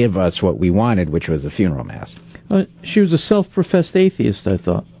wouldn't give us what we wanted, which was a funeral mass. She was a self-professed atheist, I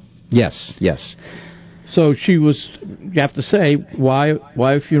thought. Yes. So she was, you have to say, why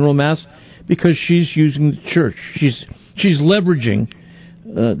a funeral mass? Because she's using the church. She's leveraging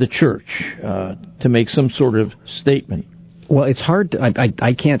the church to make some sort of statement. Well, it's hard.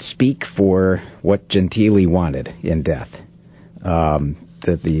 I can't speak for what Gentili wanted in death.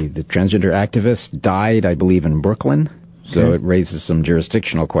 The transgender activist died, I believe, in Brooklyn, so it raises some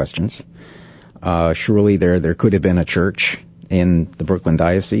jurisdictional questions. Surely there could have been a church in the Brooklyn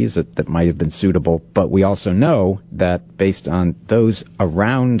diocese that might have been suitable, but we also know that based on those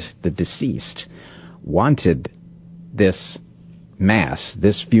around the deceased wanted this mass,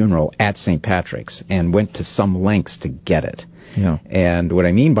 this funeral at St. Patrick's, and went to some lengths to get it. Yeah. And what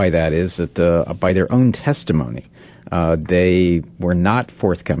I mean by that is that by their own testimony, they were not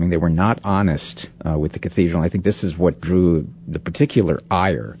forthcoming. They were not honest with the cathedral. I think this is what drew the particular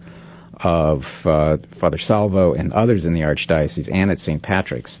ire of Father Salvo and others in the Archdiocese and at St.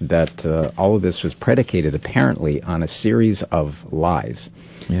 Patrick's, that all of this was predicated apparently on a series of lies.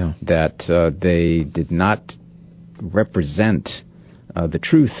 Yeah. That they did not represent the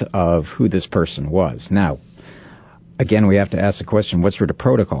truth of who this person was. Now, again, we have to ask the question, what sort of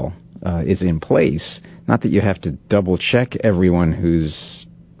protocol is in place? Not that you have to double-check everyone who's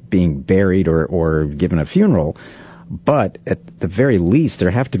being buried or given a funeral, but at the very least, there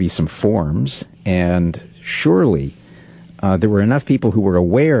have to be some forms, and surely there were enough people who were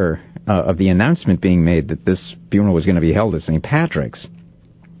aware of the announcement being made that this funeral was going to be held at St. Patrick's.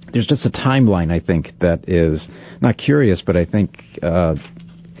 There's just a timeline, I think, that is not curious, but I think,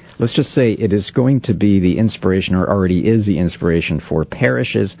 let's just say it is going to be the inspiration, or already is the inspiration, for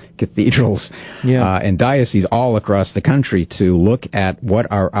parishes, cathedrals, and dioceses all across the country to look at what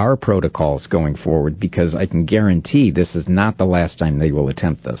are our protocols going forward, because I can guarantee this is not the last time they will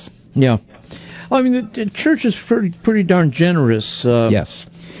attempt this. Yeah. I mean, the church is pretty darn generous. Yes.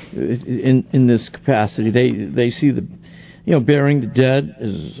 In this capacity. They see the burying the dead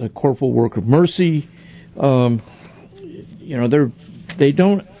as a corporal work of mercy. They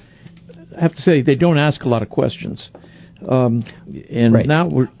don't have to say they don't ask a lot of questions. And right.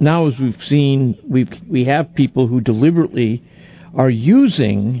 now as we've seen, we have people who deliberately are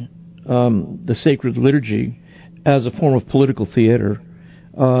using the sacred liturgy as a form of political theater.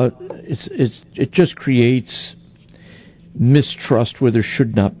 It just creates mistrust where there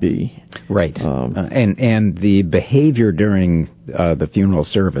should not be. Right. And the behavior during the funeral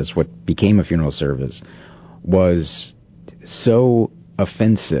service, what became a funeral service, was so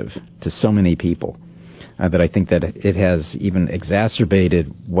offensive to so many people that I think that it has even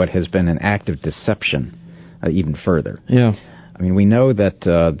exacerbated what has been an act of deception even further. Yeah. I mean, we know that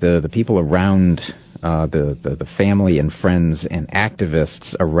the people around the family and friends and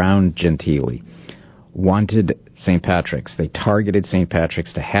activists around Gentili wanted St. Patrick's. They targeted St.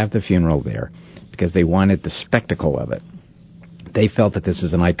 Patrick's to have the funeral there because they wanted the spectacle of it. They felt that this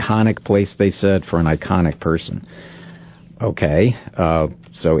is an iconic place, they said, for an iconic person. Okay,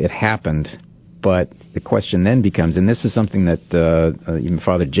 so it happened, but the question then becomes, and this is something that even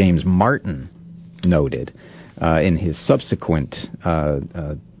Father James Martin noted in his subsequent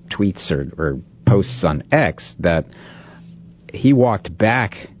tweets or posts on X, that he walked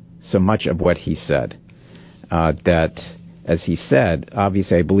back so much of what he said. That, as he said,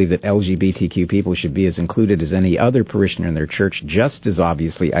 obviously I believe that LGBTQ people should be as included as any other parishioner in their church. Just as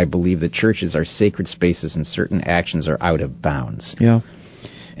obviously, I believe that churches are sacred spaces and certain actions are out of bounds. Yeah.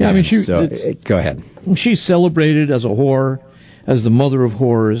 Yeah, I mean, go ahead. She's celebrated as a whore, as the mother of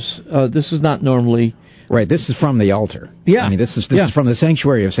whores. This is not normally... Right, this is from the altar. Yeah. I mean, this is from the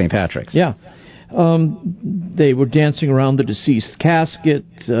sanctuary of St. Patrick's. Yeah. They were dancing around the deceased casket.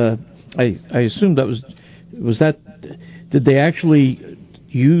 I assume that was that. Did they actually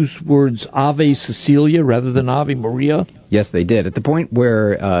use words Ave Cecilia rather than Ave Maria? Yes, they did. At the point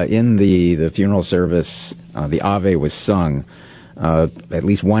where in the funeral service the Ave was sung, at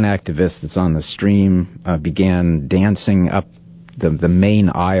least one activist that's on the stream began dancing up the main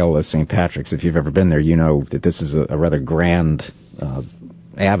aisle of St. Patrick's. If you've ever been there, you know that this is a rather grand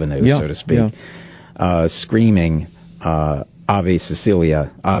avenue, so to speak, screaming Ave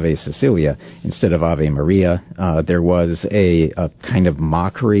Cecilia, instead of Ave Maria. There was a kind of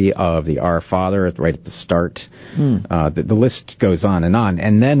mockery of the Our Father right at the start. The list goes on.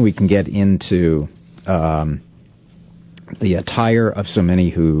 And then we can get into the attire of so many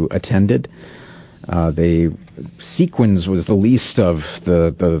who attended. The sequins was the least of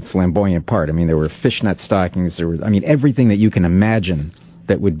the flamboyant part. I mean, there were fishnet stockings. There were, everything that you can imagine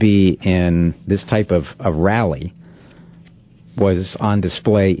that would be in this type of rally was on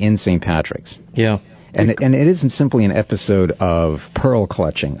display in St. Patrick's. Yeah. And it isn't simply an episode of pearl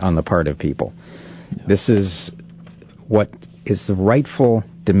clutching on the part of people. This is what is the rightful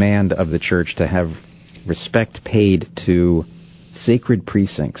demand of the church, to have respect paid to sacred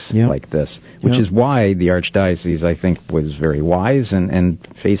precincts like this, which is why the Archdiocese, I think, was very wise and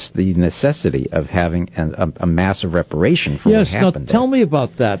faced the necessity of having a massive reparation for what happened. Now tell me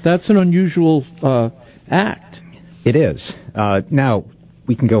about that. That's an unusual act. It is. Now,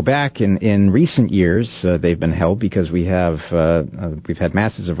 we can go back in recent years. They've been held because we've had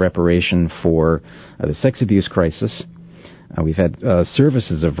masses of reparation for the sex abuse crisis. We've had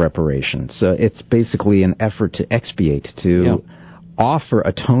services of reparation. So it's basically an effort to expiate, to offer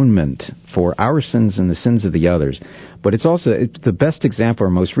atonement for our sins and the sins of the others. But it's also the best example, or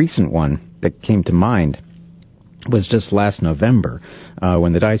most recent one that came to mind, was just last November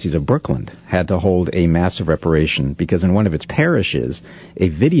when the Diocese of Brooklyn had to hold a massive reparation because in one of its parishes, a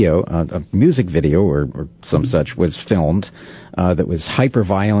music video or some such was filmed that was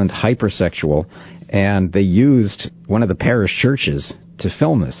hyper-violent, hypersexual, and they used one of the parish churches to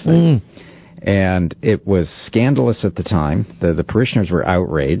film this thing. And it was scandalous at the time. The parishioners were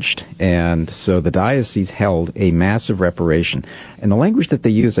outraged, and so the diocese held a massive reparation. And the language that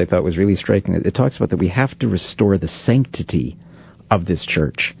they used, I thought, was really striking. It talks about that we have to restore the sanctity of this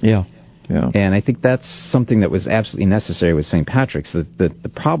church. Yeah. And I think that's something that was absolutely necessary with St. Patrick's.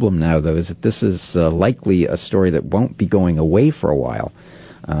 The problem now, though, is that this is likely a story that won't be going away for a while.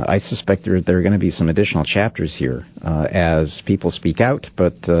 I suspect there are going to be some additional chapters here as people speak out,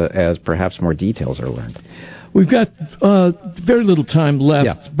 but as perhaps more details are learned. We've got very little time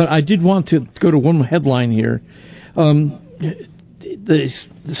left, but I did want to go to one headline here. The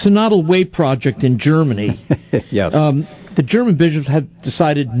Synodal Way Project in Germany. Yes. The German bishops have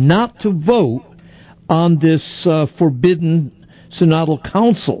decided not to vote on this forbidden Synodal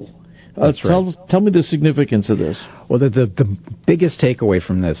Council. That's right. Tell me the significance of this. Well, the biggest takeaway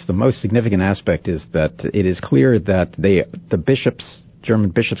from this, the most significant aspect, is that it is clear that the German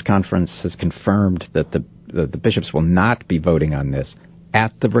Bishops' Conference has confirmed that the bishops will not be voting on this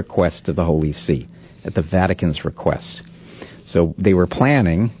at the request of the Holy See, at the Vatican's request. So they were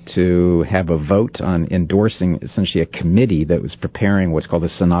planning to have a vote on endorsing essentially a committee that was preparing what's called a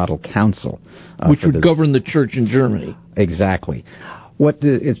Synodal Council. Which would govern the church in Germany. Exactly. What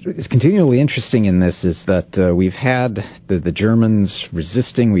is continually interesting in this is that we've had the Germans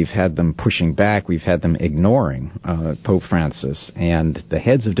resisting, we've had them pushing back, we've had them ignoring Pope Francis and the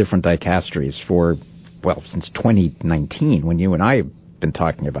heads of different dicasteries since 2019, when you and I have been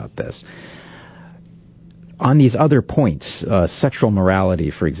talking about this. On these other points, sexual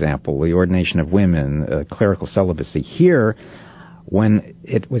morality, for example, the ordination of women, clerical celibacy, here, when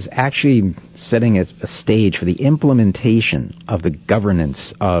it was actually setting a stage for the implementation of the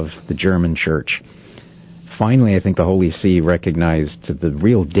governance of the German church, finally, I think the Holy See recognized the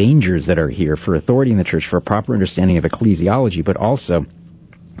real dangers that are here for authority in the church, for a proper understanding of ecclesiology, but also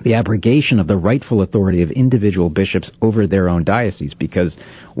the abrogation of the rightful authority of individual bishops over their own diocese, because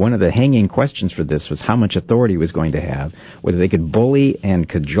one of the hanging questions for this was how much authority was going to have, whether they could bully and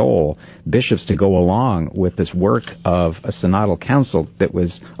cajole bishops to go along with this work of a synodal council that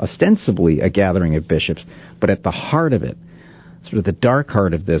was ostensibly a gathering of bishops, but at the heart of it, sort of the dark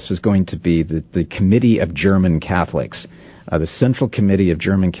heart of this, was going to be the Committee of German Catholics. The Central Committee of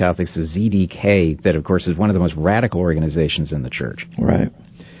German Catholics, the ZDK, that, of course, is one of the most radical organizations in the church. Right.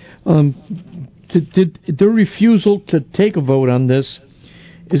 Did their refusal to take a vote on this,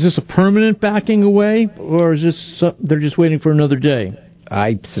 is this a permanent backing away, or is this they're just waiting for another day?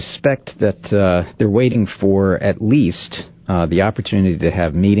 I suspect that they're waiting for at least the opportunity to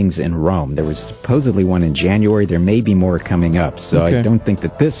have meetings in Rome. There was supposedly one in January. There may be more coming up, so okay. I don't think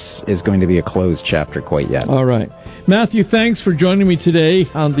that this is going to be a closed chapter quite yet. All right. Matthew, thanks for joining me today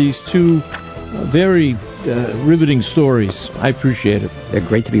on these two very riveting stories. I appreciate it. They're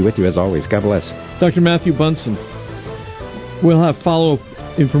great to be with you, as always. God bless. Dr. Matthew Bunson. We'll have follow-up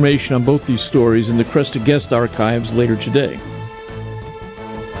information on both these stories in the Kresta guest archives later today.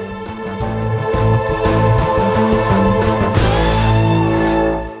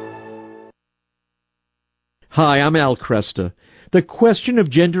 Hi, I'm Al Kresta. The question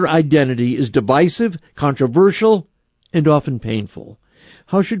of gender identity is divisive, controversial, and often painful.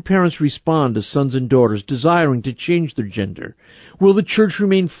 How should parents respond to sons and daughters desiring to change their gender? Will the church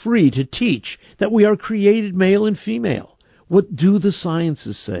remain free to teach that we are created male and female? What do the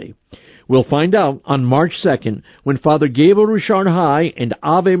sciences say? We'll find out on March 2nd when Father Gabriel Richard High and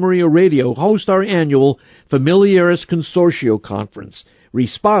Ave Maria Radio host our annual Familiaris Consortio Conference,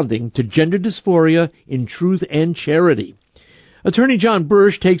 responding to gender dysphoria in truth and charity. Attorney John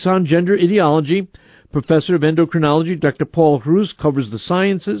Bursch takes on gender ideology. Professor of endocrinology Dr. Paul Hrus covers the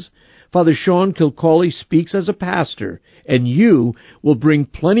sciences. Father Sean Kilcawley speaks as a pastor, and you will bring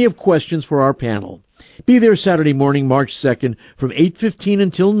plenty of questions for our panel. Be there Saturday morning, March 2nd, from 8:15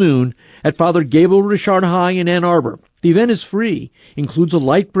 until noon at Father Gable Richard High in Ann Arbor. The event is free, includes a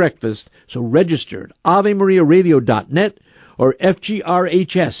light breakfast, so register at AveMariaRadio.net or FGRHS.org.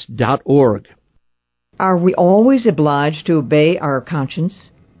 Are we always obliged to obey our conscience?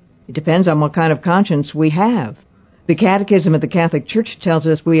 It depends on what kind of conscience we have. The Catechism of the Catholic Church tells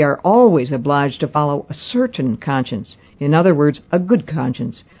us we are always obliged to follow a certain conscience, in other words, a good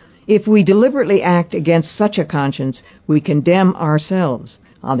conscience. If we deliberately act against such a conscience, we condemn ourselves.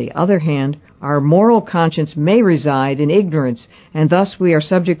 On the other hand, our moral conscience may reside in ignorance, and thus we are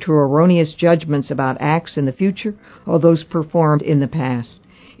subject to erroneous judgments about acts in the future or those performed in the past.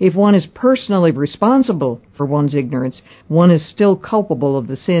 If one is personally responsible for one's ignorance, one is still culpable of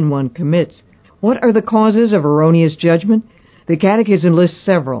the sin one commits. What are the causes of erroneous judgment? The Catechism lists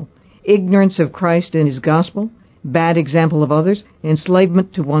several: ignorance of Christ and His gospel, bad example of others,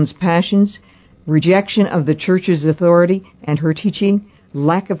 enslavement to one's passions, rejection of the Church's authority and her teaching,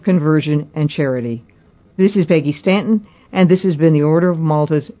 lack of conversion, and charity. This is Peggy Stanton, and this has been the Order of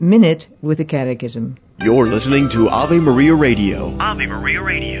Malta's Minute with the Catechism. You're listening to Ave Maria Radio. Ave Maria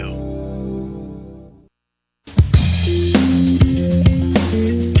Radio.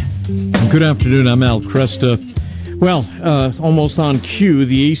 Good afternoon, I'm Al Kresta. Well, almost on cue,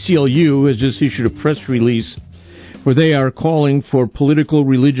 the ACLU has just issued a press release where they are calling for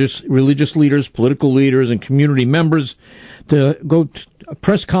religious leaders, political leaders, and community members to go to a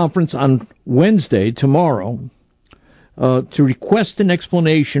press conference on Wednesday, tomorrow, to request an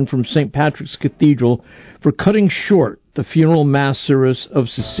explanation from St. Patrick's Cathedral for cutting short the funeral mass service of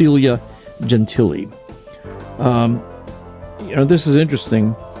Cecilia Gentili. This is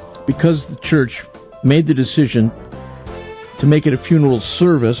interesting because the church made the decision to make it a funeral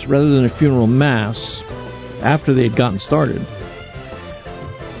service rather than a funeral mass after they had gotten started,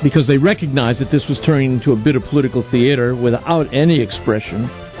 because they recognized that this was turning into a bit of political theater without any expression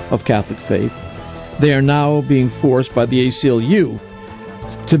of Catholic faith. They are now being forced by the ACLU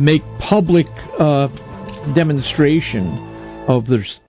to make public demonstration of